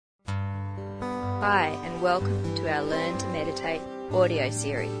Hi, and welcome to our Learn to Meditate audio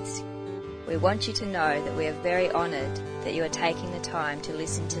series. We want you to know that we are very honoured that you are taking the time to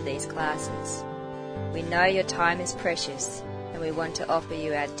listen to these classes. We know your time is precious, and we want to offer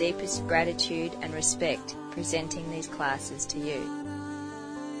you our deepest gratitude and respect presenting these classes to you.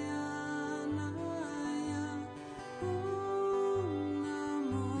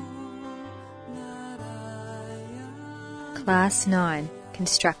 Class 9,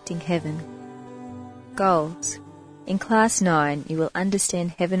 Constructing Heaven. Goals. In Class 9, you will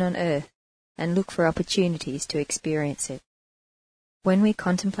understand heaven on earth and look for opportunities to experience it. When we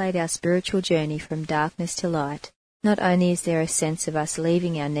contemplate our spiritual journey from darkness to light, not only is there a sense of us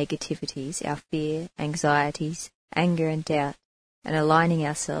leaving our negativities, our fear, anxieties, anger and doubt, and aligning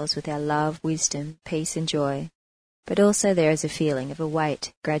ourselves with our love, wisdom, peace and joy, but also there is a feeling of a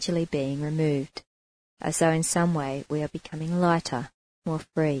weight gradually being removed, as though in some way we are becoming lighter, more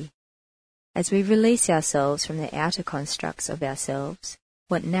free. As we release ourselves from the outer constructs of ourselves,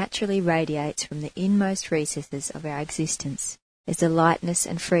 what naturally radiates from the inmost recesses of our existence is the lightness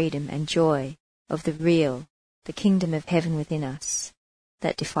and freedom and joy of the real, the kingdom of heaven within us,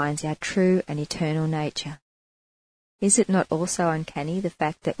 that defines our true and eternal nature. Is it not also uncanny the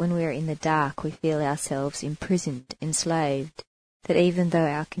fact that when we are in the dark we feel ourselves imprisoned, enslaved, that even though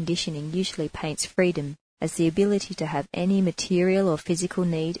our conditioning usually paints freedom as the ability to have any material or physical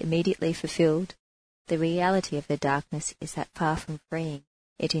need immediately fulfilled, the reality of the darkness is that far from freeing,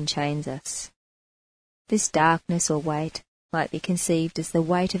 it enchains us. This darkness or weight might be conceived as the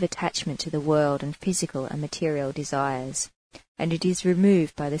weight of attachment to the world and physical and material desires, and it is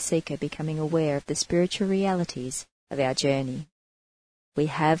removed by the seeker becoming aware of the spiritual realities of our journey. We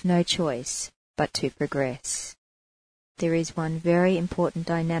have no choice but to progress. There is one very important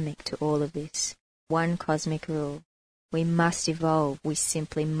dynamic to all of this. One cosmic rule. We must evolve, we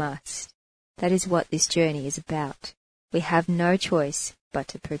simply must. That is what this journey is about. We have no choice but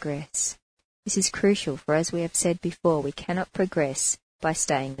to progress. This is crucial, for as we have said before, we cannot progress by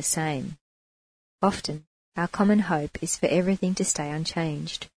staying the same. Often, our common hope is for everything to stay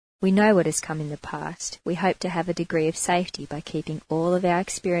unchanged. We know what has come in the past. We hope to have a degree of safety by keeping all of our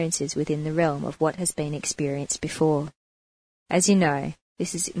experiences within the realm of what has been experienced before. As you know,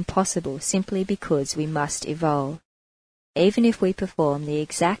 this is impossible simply because we must evolve. Even if we perform the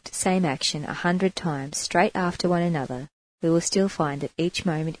exact same action 100 times straight after one another, we will still find that each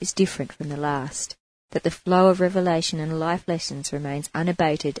moment is different from the last, that the flow of revelation and life lessons remains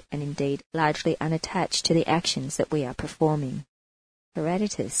unabated and indeed largely unattached to the actions that we are performing.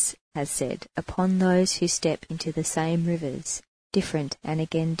 Herodotus has said, "Upon those who step into the same rivers, different and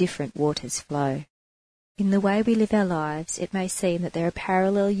again different waters flow." In the way we live our lives, it may seem that there are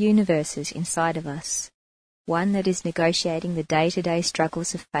parallel universes inside of us. One that is negotiating the day-to-day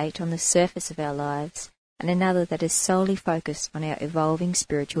struggles of fate on the surface of our lives, and another that is solely focused on our evolving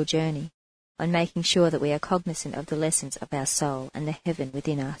spiritual journey, on making sure that we are cognizant of the lessons of our soul and the heaven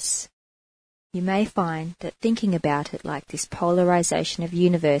within us. You may find that thinking about it like this polarization of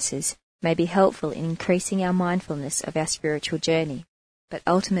universes may be helpful in increasing our mindfulness of our spiritual journey. But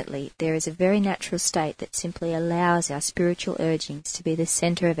ultimately, there is a very natural state that simply allows our spiritual urgings to be the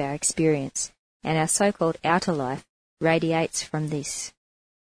center of our experience, and our so-called outer life radiates from this.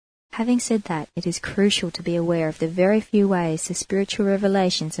 Having said that, it is crucial to be aware of the very few ways the spiritual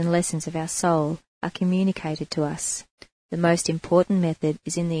revelations and lessons of our soul are communicated to us. The most important method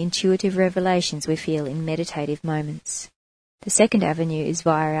is in the intuitive revelations we feel in meditative moments. The second avenue is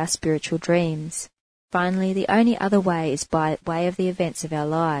via our spiritual dreams. Finally, the only other way is by way of the events of our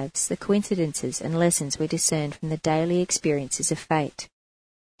lives, the coincidences and lessons we discern from the daily experiences of fate.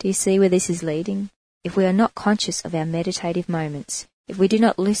 Do you see where this is leading? If we are not conscious of our meditative moments, if we do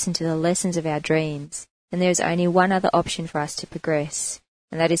not listen to the lessons of our dreams, then there is only one other option for us to progress,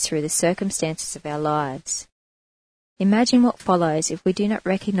 and that is through the circumstances of our lives. Imagine what follows if we do not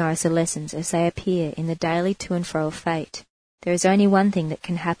recognize the lessons as they appear in the daily to and fro of fate. There is only one thing that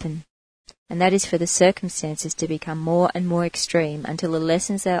can happen, and that is for the circumstances to become more and more extreme until the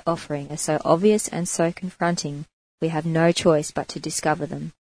lessons they are offering are so obvious and so confronting we have no choice but to discover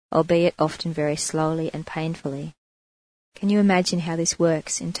them, albeit often very slowly and painfully. Can you imagine how this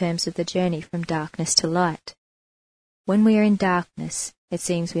works in terms of the journey from darkness to light? When we are in darkness, it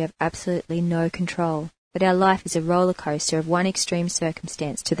seems we have absolutely no control, but our life is a roller coaster of one extreme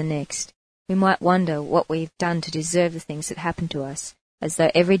circumstance to the next. We might wonder what we've done to deserve the things that happen to us, as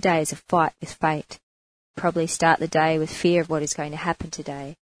though every day is a fight with fate. Probably start the day with fear of what is going to happen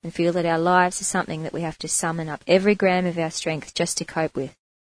today, and feel that our lives are something that we have to summon up every gram of our strength just to cope with.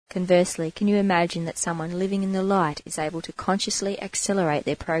 Conversely, can you imagine that someone living in the light is able to consciously accelerate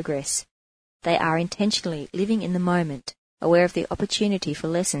their progress, They are intentionally living in the moment, aware of the opportunity for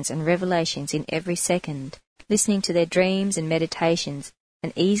lessons and revelations in every second, listening to their dreams and meditations,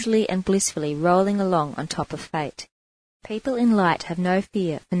 and easily and blissfully rolling along on top of fate. People in light have no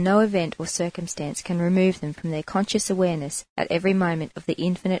fear, for no event or circumstance can remove them from their conscious awareness at every moment of the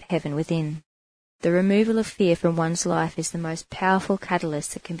infinite heaven within. The removal of fear from one's life is the most powerful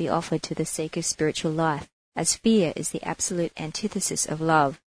catalyst that can be offered to the seeker's spiritual life, as fear is the absolute antithesis of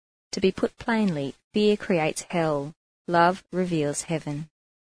love. To be put plainly, fear creates hell. Love reveals heaven.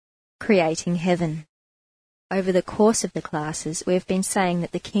 Creating heaven. Over the course of the classes, we have been saying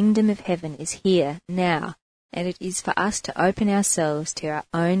that the kingdom of heaven is here, now, and it is for us to open ourselves to our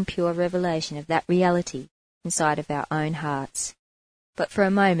own pure revelation of that reality inside of our own hearts. But for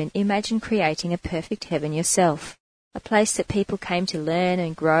a moment, imagine creating a perfect heaven yourself, a place that people came to learn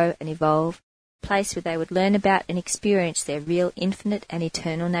and grow and evolve, a place where they would learn about and experience their real infinite and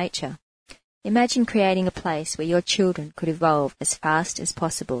eternal nature. Imagine creating a place where your children could evolve as fast as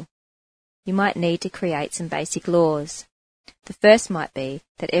possible. You might need to create some basic laws. The first might be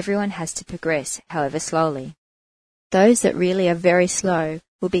that everyone has to progress, however slowly. Those that really are very slow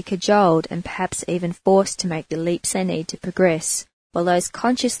will be cajoled and perhaps even forced to make the leaps they need to progress, while those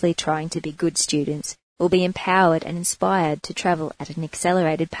consciously trying to be good students will be empowered and inspired to travel at an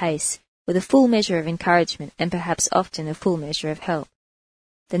accelerated pace, with a full measure of encouragement and perhaps often a full measure of help.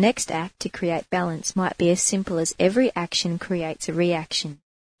 The next act to create balance might be as simple as every action creates a reaction,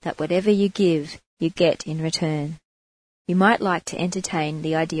 that whatever you give, you get in return. You might like to entertain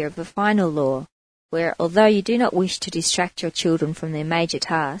the idea of a final law, where although you do not wish to distract your children from their major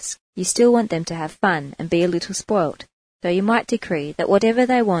tasks, you still want them to have fun and be a little spoilt, so you might decree that whatever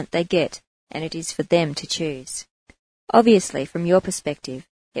they want they get, and it is for them to choose. Obviously, from your perspective,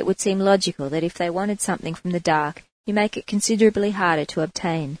 it would seem logical that if they wanted something from the dark, you make it considerably harder to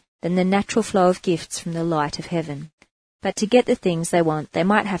obtain than the natural flow of gifts from the light of heaven. But to get the things they want, they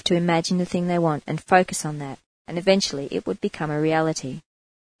might have to imagine the thing they want and focus on that, and eventually it would become a reality.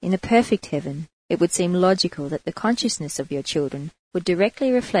 In a perfect heaven, it would seem logical that the consciousness of your children would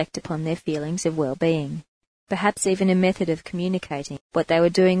directly reflect upon their feelings of well-being. Perhaps even a method of communicating what they were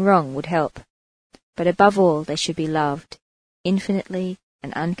doing wrong would help. But above all, they should be loved, infinitely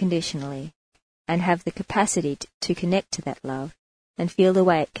and unconditionally, and have the capacity to connect to that love and feel the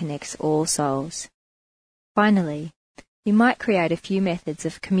way it connects all souls. Finally, you might create a few methods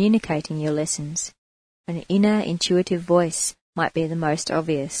of communicating your lessons. An inner intuitive voice might be the most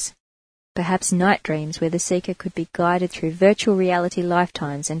obvious. Perhaps night dreams where the seeker could be guided through virtual reality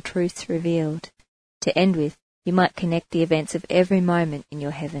lifetimes and truths revealed. To end with, you might connect the events of every moment in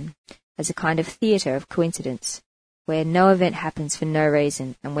your heaven as a kind of theatre of coincidence, where no event happens for no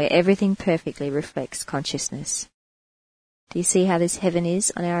reason and where everything perfectly reflects consciousness. Do you see how this heaven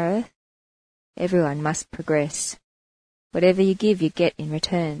is on our earth? Everyone must progress. Whatever you give, you get in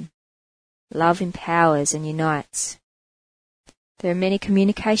return. Love empowers and unites. There are many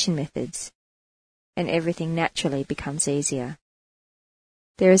communication methods, and everything naturally becomes easier.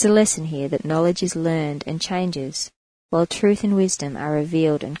 There is a lesson here that knowledge is learned and changes, while truth and wisdom are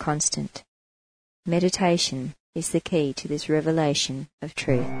revealed and constant. Meditation is the key to this revelation of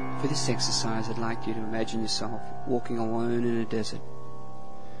truth. For this exercise, I'd like you to imagine yourself walking alone in a desert.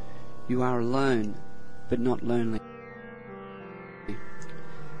 You are alone, but not lonely.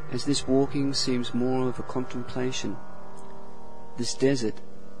 As this walking seems more of a contemplation, this desert,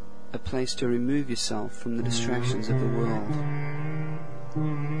 a place to remove yourself from the distractions of the world.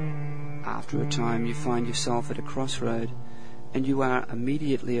 After a time, you find yourself at a crossroad, and you are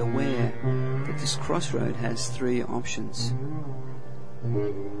immediately aware that this crossroad has three options.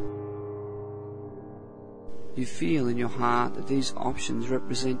 You feel in your heart that these options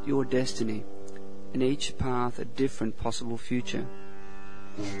represent your destiny, and each path a different possible future.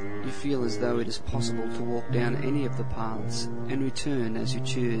 You feel as though it is possible to walk down any of the paths and return as you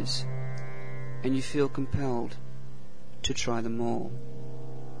choose, and you feel compelled to try them all.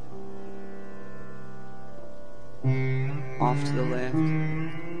 Off to the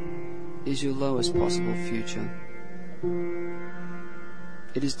left is your lowest possible future.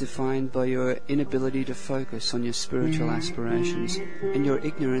 It is defined by your inability to focus on your spiritual aspirations and your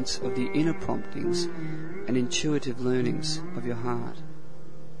ignorance of the inner promptings and intuitive learnings of your heart.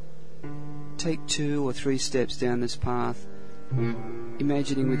 Take 2 or 3 steps down this path,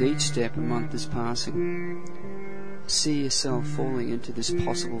 imagining with each step a month is passing. See yourself falling into this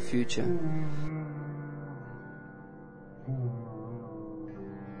possible future.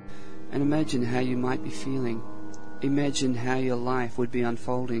 And imagine how you might be feeling. Imagine how your life would be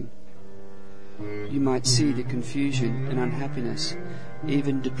unfolding. You might see the confusion and unhappiness,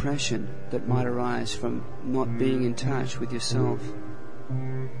 even depression that might arise from not being in touch with yourself.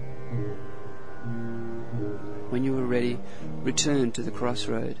 When you are ready, return to the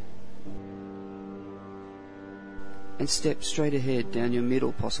crossroad and step straight ahead down your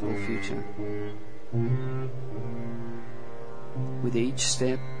middle possible future. With each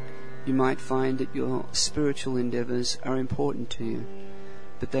step, you might find that your spiritual endeavours are important to you,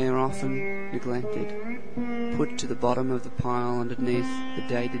 but they are often neglected, put to the bottom of the pile underneath the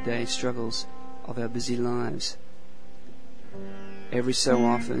day-to-day struggles of our busy lives. Every so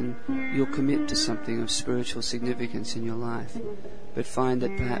often, you'll commit to something of spiritual significance in your life, but find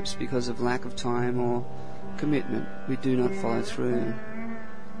that perhaps because of lack of time or commitment, we do not follow through.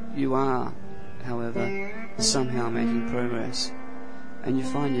 You are, however, somehow making progress, and you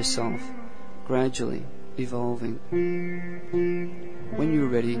find yourself gradually evolving. When you are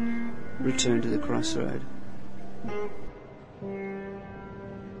ready, return to the crossroad.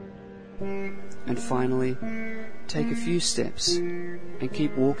 And finally, take a few steps and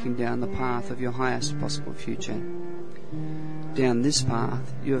keep walking down the path of your highest possible future. Down this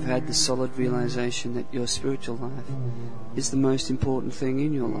path, you have had the solid realization that your spiritual life is the most important thing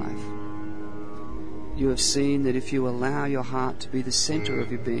in your life. You have seen that if you allow your heart to be the center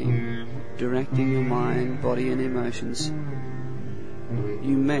of your being, directing your mind, body and emotions,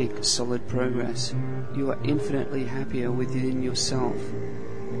 you make solid progress. You are infinitely happier within yourself,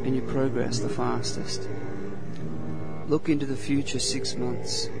 and you progress the fastest. Look into the future 6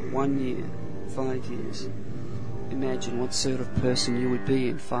 months, 1 year, 5 years. Imagine what sort of person you would be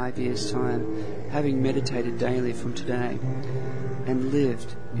in 5 years' time, having meditated daily from today and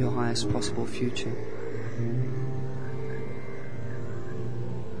lived your highest possible future.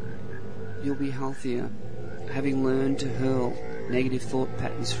 You'll be healthier, having learned to hurl negative thought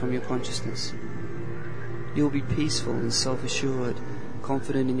patterns from your consciousness. You'll be peaceful and self-assured,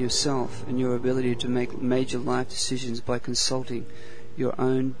 confident in yourself and your ability to make major life decisions by consulting your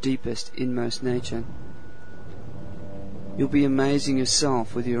own deepest, inmost nature. You'll be amazing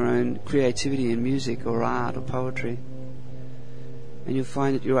yourself with your own creativity in music or art or poetry. And you'll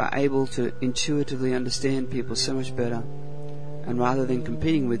find that you are able to intuitively understand people so much better. And rather than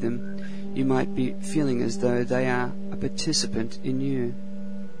competing with them, you might be feeling as though they are a participant in you.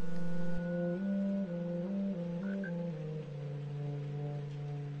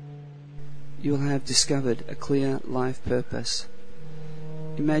 You'll have discovered a clear life purpose.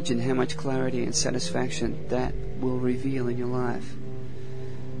 Imagine how much clarity and satisfaction that will reveal in your life.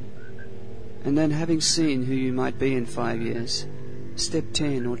 And then, having seen who you might be in 5 years, step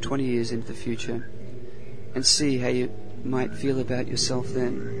 10 or 20 years into the future and see how you might feel about yourself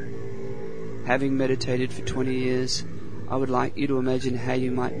then. Having meditated for 20 years, I would like you to imagine how you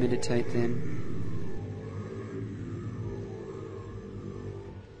might meditate then.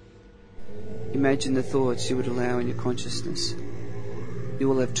 Imagine the thoughts you would allow in your consciousness. You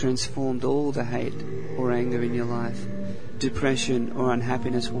will have transformed all the hate or anger in your life. Depression or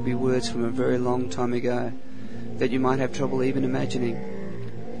unhappiness will be words from a very long time ago that you might have trouble even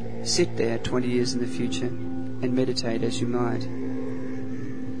imagining. Sit there 20 years in the future and meditate as you might.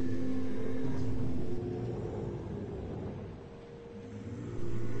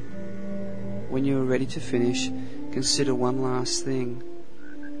 When you are ready to finish, consider one last thing.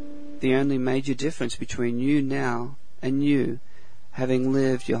 The only major difference between you now and you having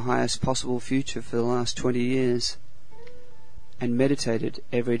lived your highest possible future for the last 20 years and meditated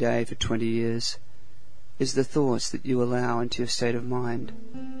every day for 20 years is the thoughts that you allow into your state of mind.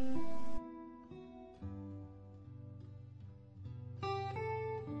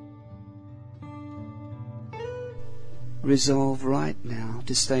 Resolve right now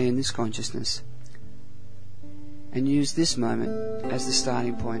to stay in this consciousness and use this moment as the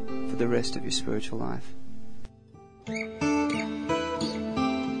starting point for the rest of your spiritual life.